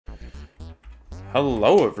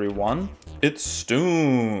Hello everyone, it's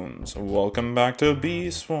Stooms. Welcome back to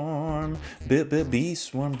Bee Swarm. Bee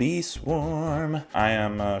Swarm, Bee Swarm. I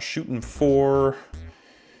am shooting for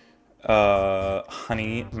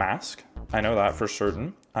honey mask. I know that for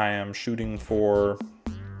certain. I am shooting for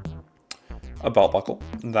a belt buckle.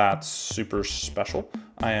 That's super special.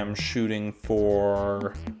 I am shooting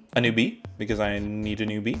for a new bee because I need a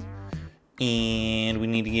new bee. And we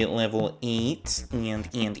need to get level 8, and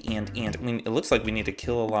I mean, it looks like we need to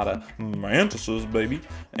kill a lot of mantises, baby,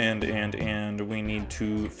 and we need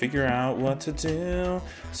to figure out what to do,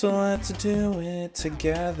 so let's do it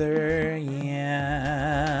together,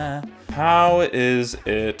 yeah. How is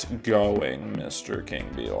it going, Mr. King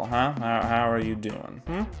Beetle, huh? How are you doing,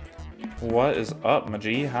 What is up, my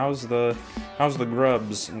G? How's the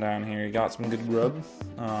grubs down here? You got some good grub?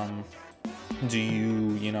 Do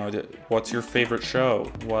you know, what's your favorite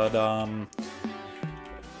show? What, come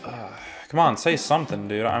on, say something,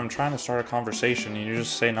 dude. I'm trying to start a conversation and you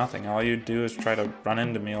just say nothing. All you do is try to run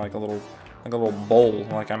into me like a little bull.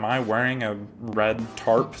 Like, am I wearing a red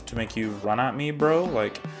tarp to make you run at me, bro?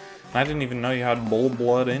 Like, I didn't even know you had bull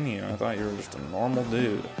blood in you. I thought you were just a normal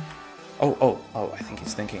dude. Oh, I think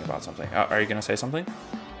he's thinking about something. Are you gonna say something?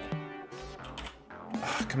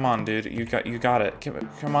 Come on, dude. You got it.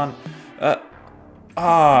 Come on.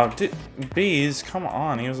 Dude, bees, come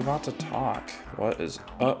on. He was about to talk. What is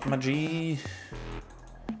up, my G?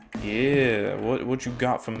 Yeah, what you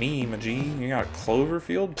got for me, my G? You got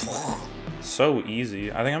Cloverfield? So easy.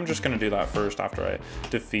 I think I'm just gonna do that first after I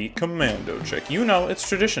defeat Commando Chick. You know, it's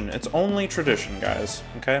tradition. It's only tradition, guys,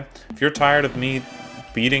 okay? If you're tired of me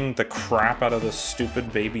beating the crap out of this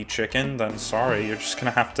stupid baby chicken, then sorry, you're just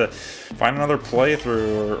gonna have to find another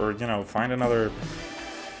playthrough or you know, find another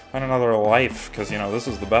life, because, you know, this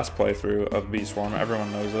is the best playthrough of Bee Swarm.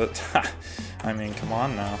 Everyone knows it. I mean, come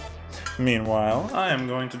on now. Meanwhile, I am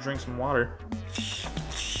going to drink some water.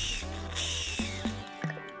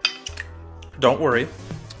 Don't worry.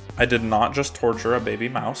 I did not just torture a baby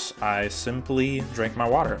mouse. I simply drank my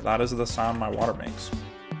water. That is the sound my water makes.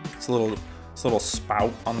 It's a little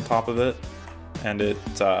spout on top of it, and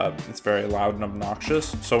it's very loud and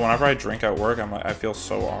obnoxious. So whenever I drink at work, I feel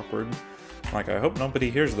so awkward. Like, I hope nobody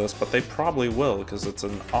hears this, but they probably will, because it's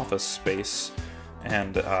an office space,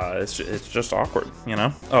 and it's just awkward, you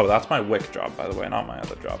know? Oh, that's my wick job, by the way, not my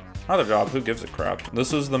other job. Other job, who gives a crap?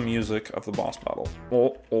 This is the music of the boss battle.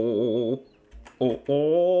 Oh, oh, oh,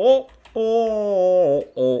 oh, oh,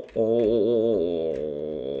 oh,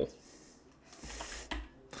 oh.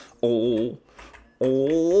 Oh,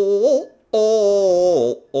 oh,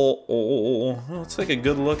 oh, oh, oh. Let's take a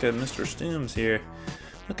good look at Mr. Stooms here.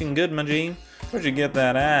 Looking good, my G. Where'd you get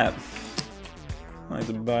that at? I like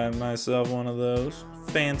to buy myself one of those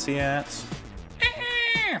fancy hats.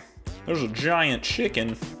 There's a giant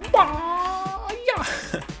chicken.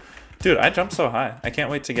 Dude, I jumped so high. I can't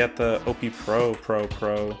wait to get the OP Pro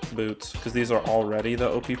boots, because these are already the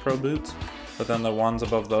OP Pro boots, but then the ones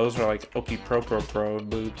above those are like OP Pro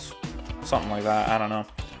boots. Something like that, I don't know.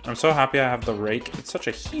 I'm so happy I have the rake. It's such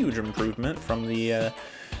a huge improvement from the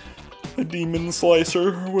demon slicer,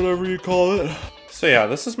 or whatever you call it. So yeah,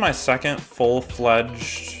 this is my second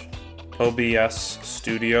full-fledged OBS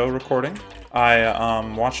studio recording. I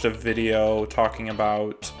watched a video talking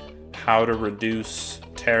about how to reduce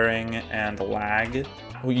tearing and lag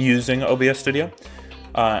using OBS Studio.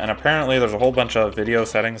 And apparently there's a whole bunch of video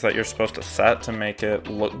settings that you're supposed to set to make it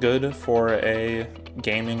look good for a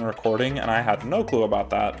gaming recording, and I had no clue about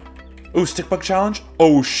that. Ooh, stick bug challenge?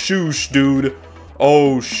 Oh, shoosh, dude.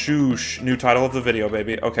 Oh, shoosh. New title of the video,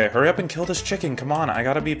 baby. Okay, hurry up and kill this chicken. Come on, I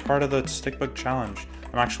gotta be part of the stick bug challenge.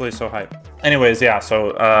 I'm actually so hyped. Anyways, yeah,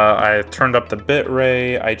 so I turned up the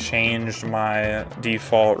bitrate. I changed my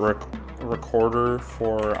default recorder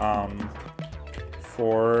for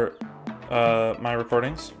my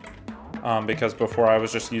recordings. Because before I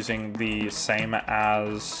was just using the same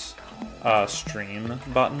as stream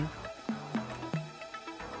button.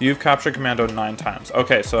 You've captured Commando 9 times.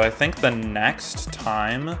 Okay, so I think the next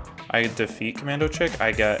time I defeat Commando Chick,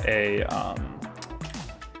 I get a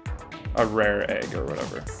rare egg or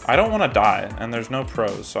whatever. I don't want to die, and there's no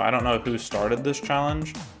pros, so I don't know who started this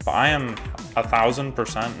challenge, but I am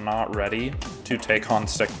 1000% not ready to take on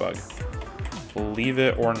Stickbug. Believe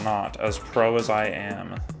it or not, as pro as I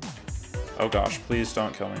am. Oh gosh, please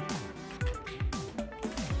don't kill me.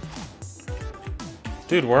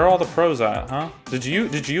 Dude, where are all the pros at, huh? Did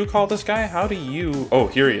you call this guy? How do you... Oh,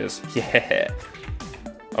 here he is. Yeah.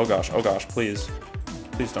 Oh gosh, please.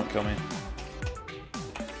 Please don't kill me.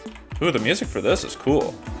 Ooh, the music for this is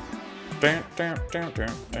cool.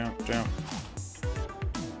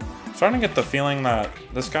 It's Starting to get the feeling that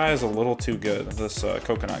this guy is a little too good, this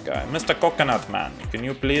coconut guy. Mr. Coconut Man, can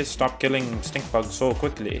you please stop killing stink bugs so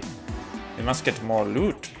quickly? We must get more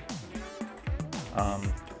loot. I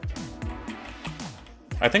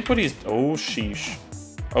think what he's... Oh, sheesh.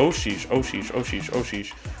 Oh, sheesh. Oh, sheesh. Oh, sheesh. Oh,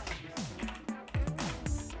 sheesh.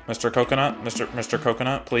 Mr. Coconut? Mr.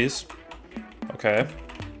 Coconut, please. Okay.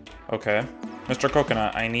 Okay. Mr.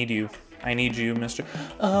 Coconut, I need you. I need you, Mr.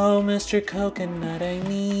 Oh, Mr. Coconut, I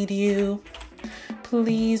need you.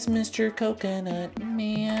 Please, Mr. Coconut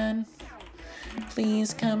Man.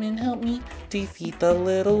 Please come and help me defeat the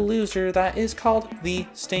little loser that is called the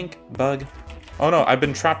stink bug. Oh no, I've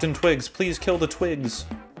been trapped in twigs. Please kill the twigs.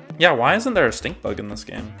 Yeah, why isn't there a stink bug in this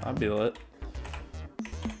game? That'd be lit.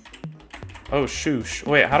 Oh, shoosh.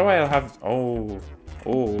 Wait, how do I have... Oh.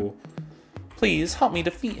 Oh. Please, help me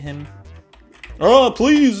defeat him. Oh,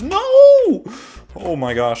 please, no! Oh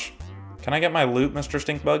my gosh. Can I get my loot, Mr.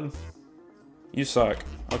 Stinkbug? You suck.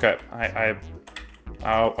 Okay,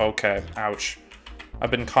 Oh, okay. Ouch. I've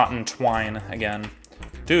been caught in twine again.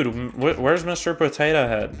 Dude, where's Mr. Potato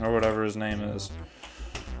Head? Or whatever his name is.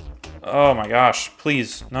 Oh my gosh.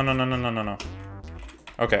 Please. No, no, no, no, no, no, no.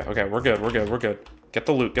 Okay, okay, we're good, we're good, we're good. Get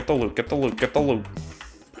the loot, get the loot, get the loot, get the loot.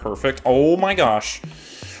 Perfect. Oh my gosh.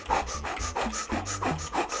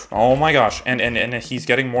 Oh my gosh. And he's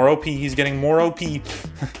getting more OP. He's getting more OP. He's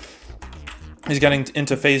getting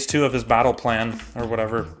into phase 2 of his battle plan or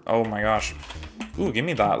whatever. Oh my gosh. Ooh, give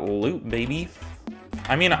me that loot, baby.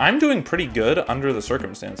 I mean, I'm doing pretty good under the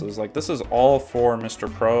circumstances. Like, this is all for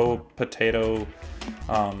Mr. Pro Potato,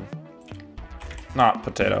 not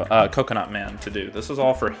Potato, Coconut Man to do. This is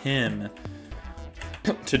all for him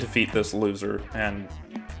to defeat this loser. And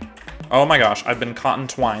oh my gosh, I've been caught in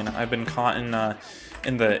twine. I've been caught in the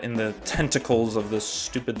tentacles of this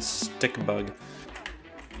stupid stick bug.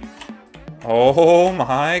 Oh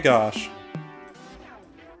my gosh.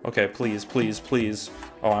 Okay, please, please, please.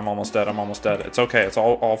 Oh, I'm almost dead. I'm almost dead. It's okay. It's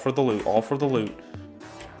all for the loot. All for the loot.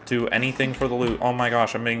 Do anything for the loot. Oh my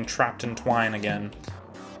gosh, I'm being trapped in twine again.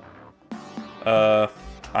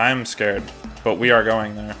 I'm scared, but we are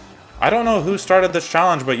going there. I don't know who started this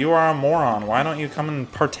challenge, but you are a moron. Why don't you come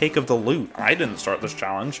and partake of the loot? I didn't start this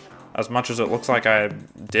challenge, as much as it looks like I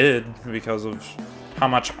did, because of how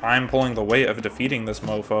much I'm pulling the weight of defeating this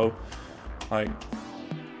mofo. Like,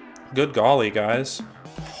 good golly, guys.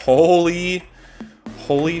 Holy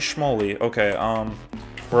schmoly. Okay,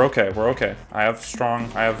 we're okay, we're okay. I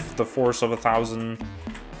have the force of 1,000.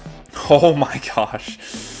 Oh my gosh.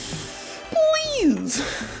 Please,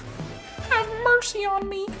 have mercy on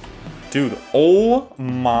me. Dude, oh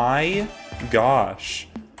my gosh.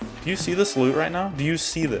 Do you see this loot right now? Do you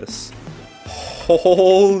see this?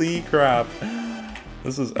 Holy crap.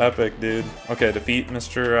 This is epic, dude. Okay, defeat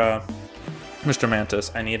Mr.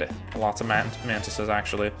 Mantis. I need lots of mantises,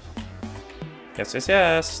 actually. Yes, yes,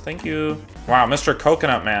 yes. Thank you. Wow, Mr.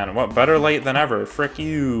 Coconut Man. What, better late than ever. Frick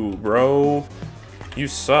you, bro. You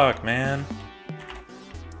suck, man.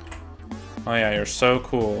 Oh yeah, you're so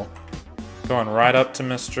cool. Going right up to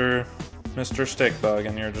Mr. Stickbug,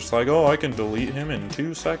 and you're just like, oh, I can delete him in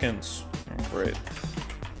 2 seconds. Great.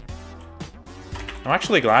 I'm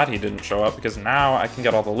actually glad he didn't show up, because now I can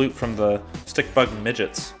get all the loot from the Stickbug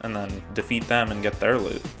midgets, and then defeat them and get their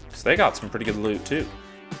loot. Because they got some pretty good loot, too.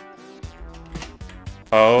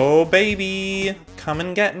 Oh, baby! Come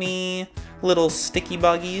and get me, little sticky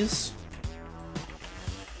buggies.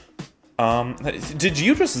 Did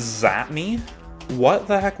you just zap me? What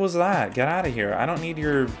the heck was that? Get out of here. I don't need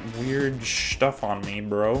your weird stuff on me,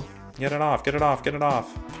 bro. Get it off, get it off, get it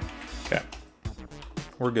off. Okay.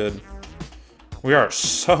 We're good. We are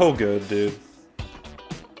so good, dude.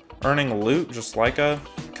 Earning loot just like a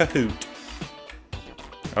Kahoot.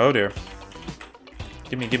 Oh dear.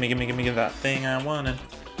 Give me that thing I wanted.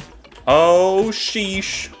 Oh,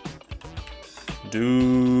 sheesh.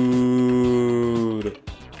 Dude.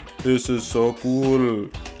 This is so cool.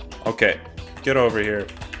 Okay. Get over here.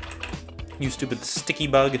 You stupid sticky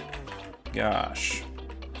bug. Gosh.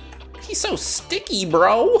 He's so sticky,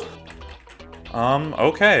 bro.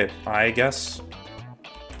 Okay. I guess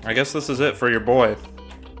this is it for your boy.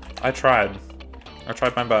 I tried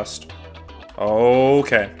my best.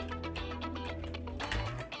 Okay.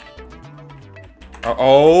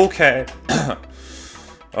 Okay.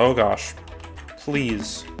 Oh gosh.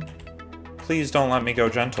 Please. Please don't let me go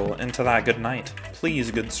gentle into that good night.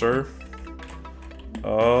 Please, good sir.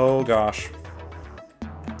 Oh gosh.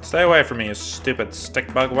 Stay away from me, you stupid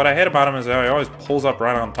stick bug. What I hate about him is that he always pulls up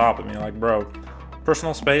right on top of me. Like, bro,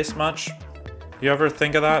 personal space much? You ever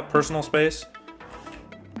think of that? Personal space?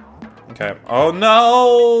 Okay. Oh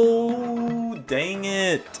no! Dang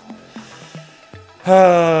it!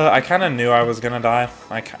 I kind of knew I was gonna die.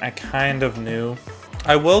 I kind of knew.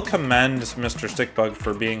 I will commend Mr. Stickbug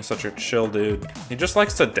for being such a chill dude. He just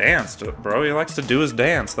likes to dance, bro. He likes to do his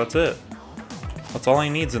dance. That's it. That's all he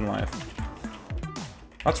needs in life.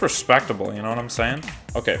 That's respectable, you know what I'm saying?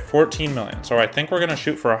 Okay, 14 million. So I think we're gonna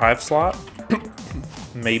shoot for a hive slot.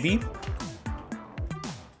 Maybe.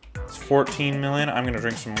 It's 14 million. I'm gonna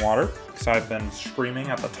drink some water because I've been screaming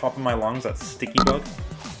at the top of my lungs at Sticky Bug.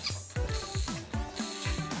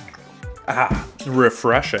 Ah,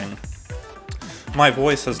 refreshing. My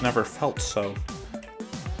voice has never felt so.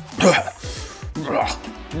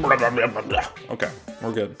 Okay,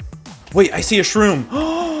 we're good. Wait, I see a shroom.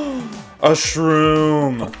 A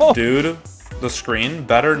shroom. Dude, the screen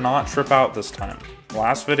better not trip out this time.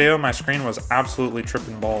 Last video, my screen was absolutely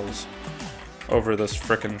tripping balls over this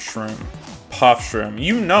frickin' shroom. Puff shroom.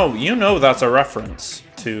 You know that's a reference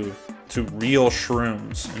to real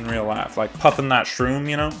shrooms in real life. Like puffing that shroom,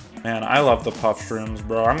 you know? Man, I love the puff shrooms,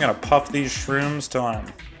 bro. I'm gonna puff these shrooms till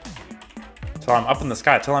I'm up in the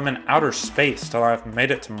sky, till I'm in outer space, till I've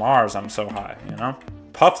made it to Mars. I'm so high, you know?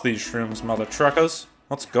 Puff these shrooms, mother truckers.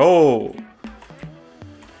 Let's go.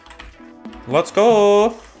 Let's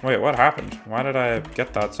go. Wait, what happened? Why did I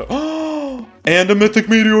get that so? And a mythic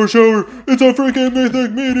meteor shower. It's a freaking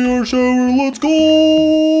mythic meteor shower. Let's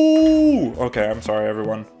go. Okay, I'm sorry,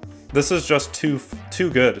 everyone. This is just too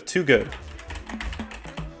good. Too good.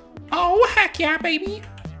 Oh, heck yeah, baby.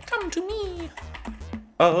 Come to me.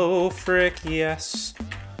 Oh, frick, yes.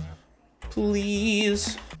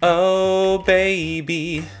 Please. Oh,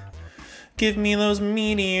 baby. Give me those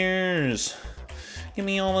meteors. Give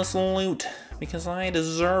me all this loot, because I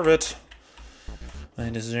deserve it. I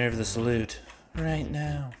deserve this loot right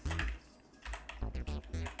now.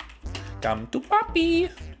 Come to Poppy.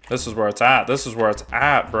 This is where it's at. This is where it's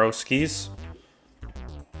at, broskies.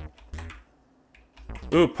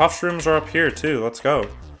 Ooh, puff shrooms are up here too. Let's go.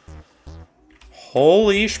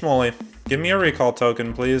 Holy schmoly. Give me a recall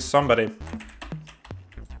token, please. Somebody.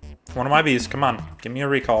 One of my bees. Come on. Give me a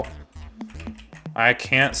recall. I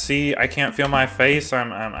can't see. I can't feel my face.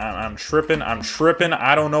 I'm tripping. I'm tripping.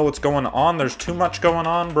 I don't know what's going on. There's too much going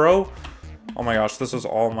on, bro. Oh my gosh, this is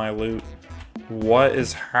all my loot. What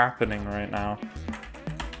is happening right now?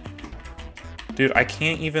 Dude, I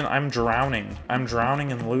can't even. I'm drowning. I'm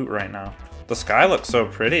drowning in loot right now. The sky looks so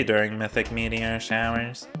pretty during mythic meteor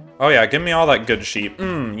showers. Oh yeah, give me all that good sheep.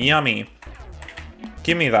 Mmm, yummy.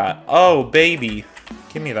 Give me that. Oh, baby.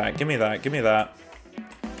 Give me that, give me that, give me that.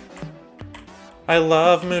 I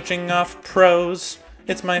love mooching off pros.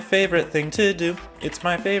 It's my favorite thing to do. It's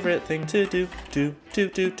my favorite thing to do. Do.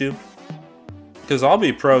 Because I'll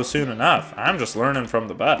be pro soon enough. I'm just learning from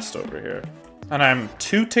the best over here. And I'm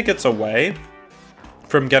 2 tickets away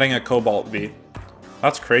from getting a cobalt bee.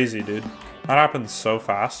 That's crazy, dude. That happens so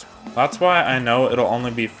fast. That's why I know it'll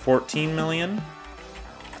only be 14 million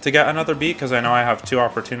to get another bee, because I know I have 2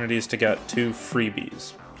 opportunities to get 2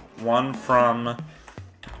 freebies. One from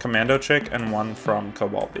Commando Chick and one from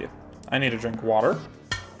Cobalt Bee. I need to drink water.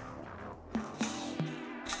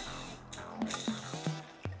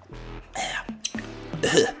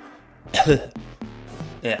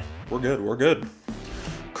 Yeah, we're good, we're good.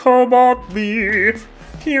 Cobalt Bee,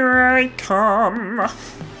 here I come.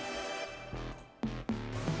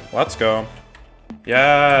 Let's go.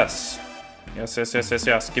 Yes. Yes, yes, yes, yes,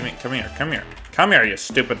 yes. Give me, come here, come here. Come here, you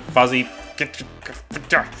stupid fuzzy. Get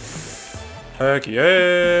your... Heck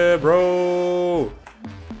yeah, bro.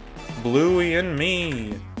 Bluey and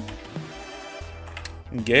me.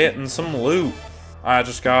 Getting some loot. I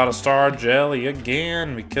just got a star jelly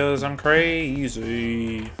again because I'm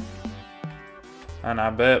crazy. And I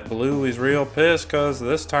bet Bluey's real pissed because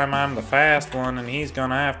this time I'm the fast one and he's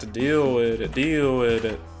gonna have to deal with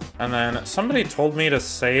it, And then somebody told me to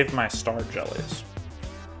save my star jellies.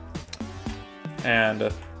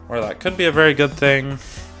 And or that could be a very good thing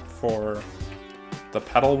for the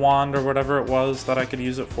petal wand or whatever it was that I could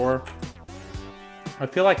use it for. I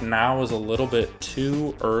feel like now is a little bit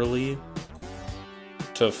too early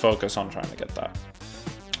to focus on trying to get that.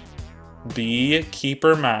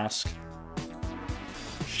 Beekeeper mask.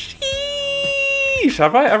 Sheesh,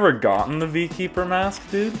 have I ever gotten the beekeeper mask,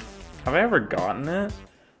 dude? Have I ever gotten it?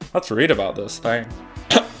 Let's read about this thing.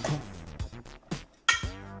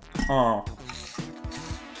 Oh.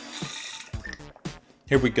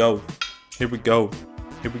 Here we go. Here we go.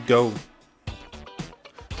 Here we go.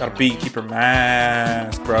 Got a beekeeper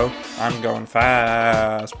mask, bro. I'm going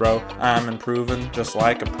fast, bro. I'm improving just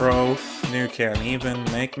like a pro. You can't even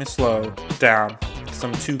make me slow down. Cause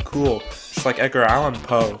I'm too cool. Just like Edgar Allan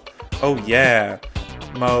Poe. Oh yeah.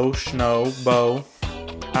 Mo, Schno, Bo.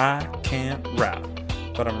 I can't rap.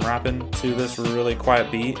 But I'm rapping to this really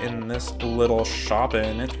quiet beat in this little shop,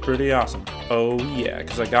 and it's pretty awesome. Oh yeah,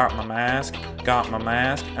 because I got my mask,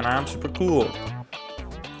 and I'm super cool.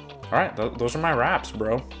 Alright, those are my raps,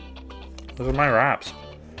 bro. Those are my raps.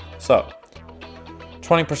 So,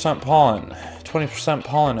 20% pollen. 20%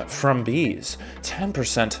 pollen from bees.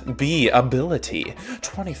 10% bee ability.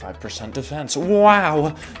 25% defense.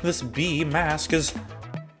 Wow, this bee mask is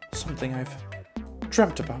something I've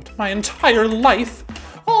dreamt about my entire life.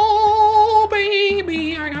 Oh,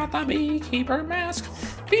 baby, I got the beekeeper mask.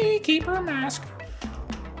 Beekeeper mask.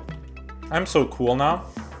 I'm so cool now.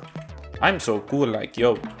 I'm so cool like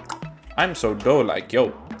yo. I'm so dope like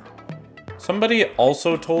yo. Somebody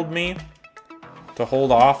also told me to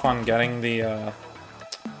hold off on getting the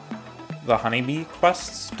honeybee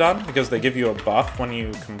quests done because they give you a buff when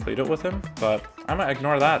you complete it with him. But I might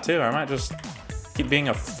ignore that too. I might just keep being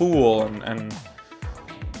a fool and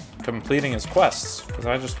completing his quests because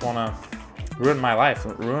I just want to ruin my life,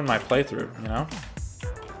 ruin my playthrough, you know?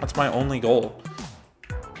 That's my only goal.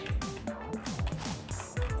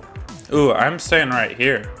 Ooh, I'm staying right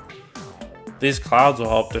here. These clouds will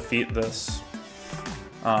help defeat this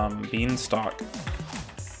beanstalk.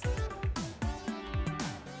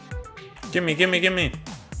 Gimme, gimme, gimme.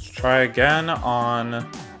 Let's try again on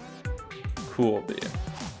Cool Bee.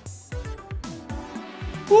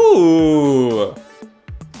 Ooh!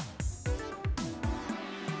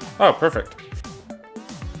 Oh, perfect.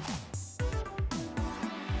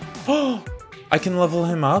 Oh, I can level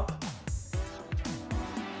him up?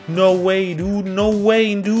 No way, dude. No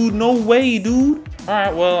way, dude. No way, dude.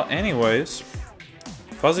 Alright, well, anyways.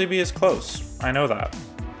 Fuzzy Bee is close. I know that.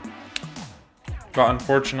 But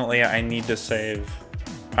unfortunately, I need to save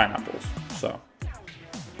pineapples, so.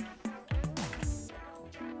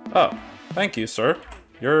 Oh, thank you, sir.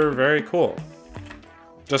 You're very cool.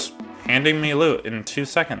 Just handing me loot in 2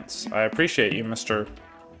 seconds. I appreciate you, Mr.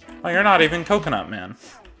 Oh, you're not even Coconut Man.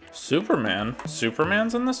 Superman?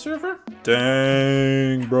 Superman's in the server?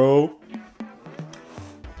 Dang, bro.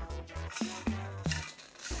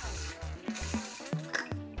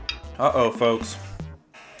 Uh-oh, folks.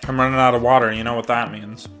 I'm running out of water, you know what that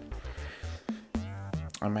means.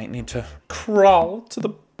 I might need to crawl to the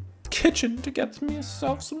kitchen to get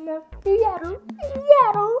myself some more water.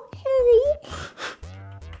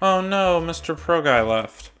 Oh no, Mr. Pro Guy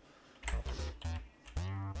left.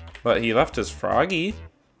 But he left his froggy.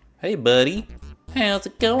 Hey, buddy. How's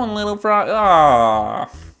it going, little frog? Ah,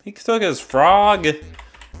 he took his frog.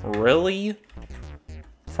 Really?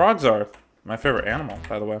 Frogs are my favorite animal,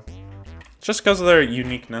 by the way. Just because of their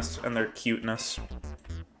uniqueness and their cuteness.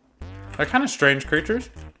 They're kind of strange creatures,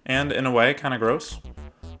 and in a way, kind of gross.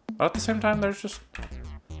 But at the same time, there's just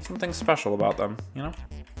something special about them, you know?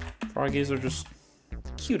 Froggies are just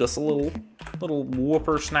cutest little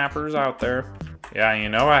whippersnappers out there. Yeah, you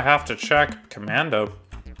know I have to check Commando.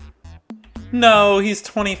 No, he's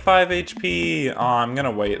 25 HP. Oh, I'm gonna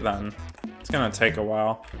wait then. It's gonna take a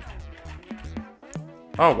while.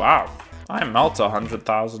 Oh, wow. I melt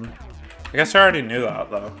 100,000. I guess I already knew that,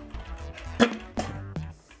 though.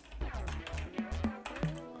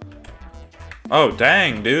 Oh,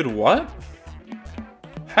 dang, dude, what?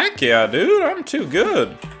 Heck yeah, dude, I'm too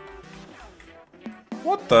good.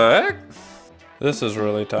 What the heck? This is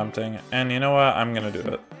really tempting, and you know what? I'm gonna do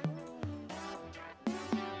it.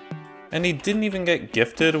 And he didn't even get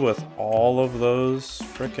gifted with all of those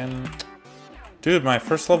frickin'... Dude, my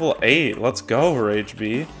first level 8. Let's go, Rage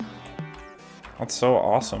B. That's so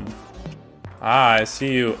awesome. Ah, I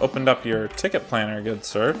see you opened up your ticket planner, good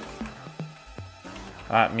sir.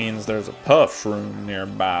 That means there's a puff shroom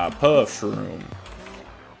nearby. Puff shroom.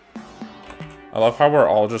 I love how we're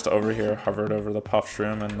all just over here hovered over the puff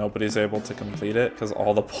shroom and nobody's able to complete it because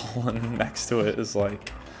all the pollen next to it is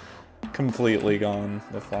like completely gone,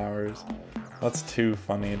 the flowers. That's too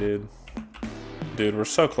funny, dude. Dude, we're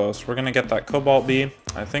so close. We're gonna get that cobalt bee.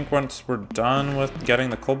 I think once we're done with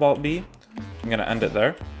getting the cobalt bee, I'm gonna end it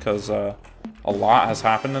there because a lot has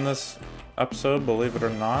happened in this episode, believe it or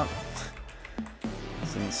not.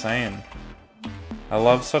 It's insane. I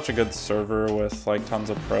love such a good server with like tons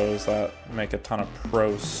of pros that make a ton of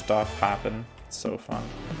pro stuff happen. It's so fun.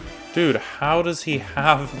 Dude, how does he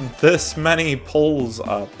have this many polls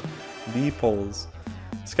up? Bee polls.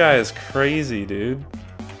 This guy is crazy, dude.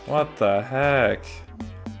 What the heck?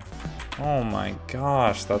 Oh my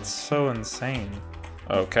gosh, that's so insane.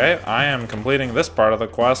 Okay, I am completing this part of the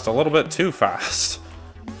quest a little bit too fast.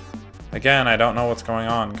 Again, I don't know what's going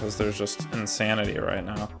on because there's just insanity right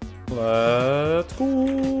now. Let's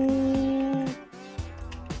go.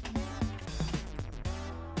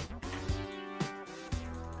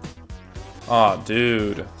 Oh,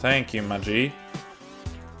 dude. Thank you, my G.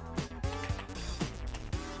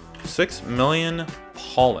 6 million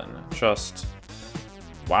pollen. Just,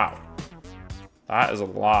 wow. That is a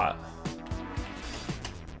lot.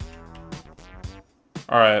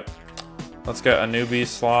 Alright. Let's get a newbie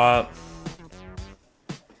slot.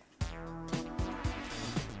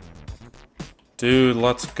 Dude,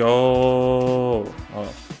 let's go.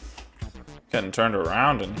 Oh. Getting turned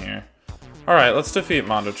around in here. Alright, let's defeat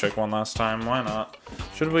Mondo Chick one last time. Why not?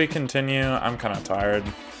 Should we continue? I'm kind of tired.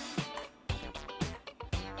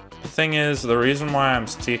 The thing is, the reason why I'm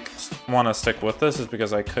want to stick with this is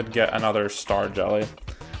because I could get another Star Jelly.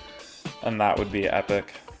 And that would be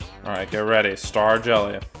epic. Alright, get ready. Star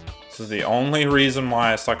Jelly. This is the only reason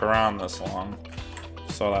why I stuck around this long.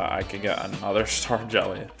 So that I could get another Star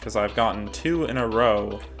Jelly. Because I've gotten 2 in a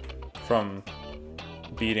row from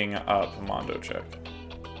beating up Mondo Chick.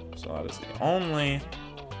 So that is the only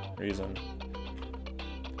reason.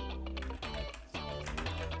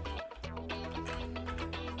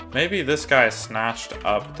 Maybe this guy snatched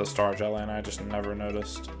up the Star Jelly and I just never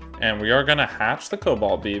noticed. And we are gonna hatch the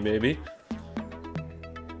Cobalt Bee, baby.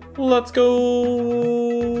 Let's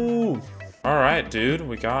go! Alright, dude,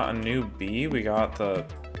 we got a new bee. We got the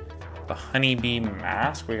honeybee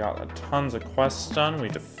mask. We got tons of quests done. We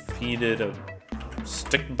defeated a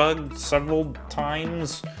stick bug several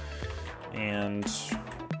times. And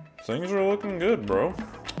things are looking good, bro.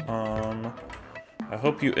 I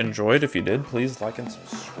hope you enjoyed. If you did, please like and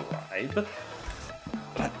subscribe. But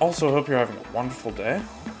I also hope you're having a wonderful day.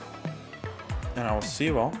 And I will see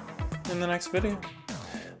you all in the next video.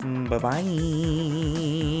 Bye-bye.